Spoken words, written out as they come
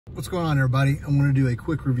What's going on, everybody? I want to do a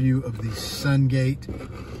quick review of the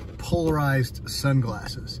SUNGAIT polarized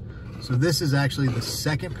sunglasses. So this is actually the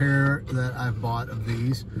second pair that I've bought of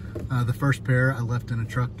these. The first pair I left in a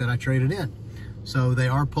truck that I traded in. So they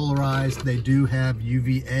are polarized. They do have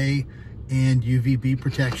UVA and UVB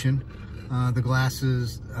protection. The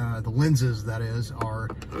glasses, the lenses that is, are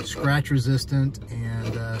scratch resistant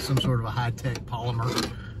and some sort of a high-tech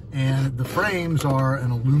polymer. And the frames are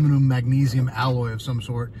an aluminum magnesium alloy of some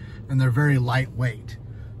sort, and they're very lightweight.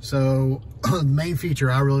 So the main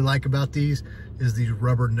feature I really like about these is these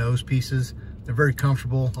rubber nose pieces. They're very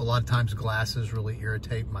comfortable. A lot of times glasses really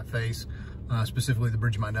irritate my face, specifically the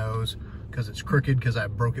bridge of my nose, because it's crooked, because I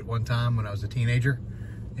broke it one time when I was a teenager.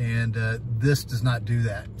 And this does not do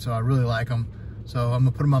that. So I really like them. So I'm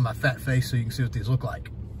gonna put them on my fat face so you can see what these look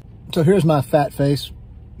like. So here's my fat face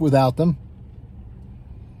without them.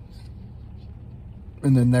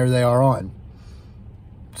 And then there they are on.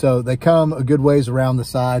 So they come a good ways around the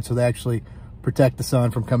side, so they actually protect the sun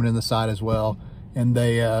from coming in the side as well. And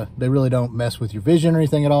they really don't mess with your vision or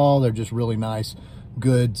anything at all. They're just really nice,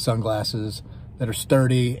 good sunglasses that are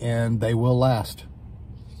sturdy and they will last.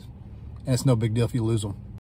 And it's no big deal if you lose them.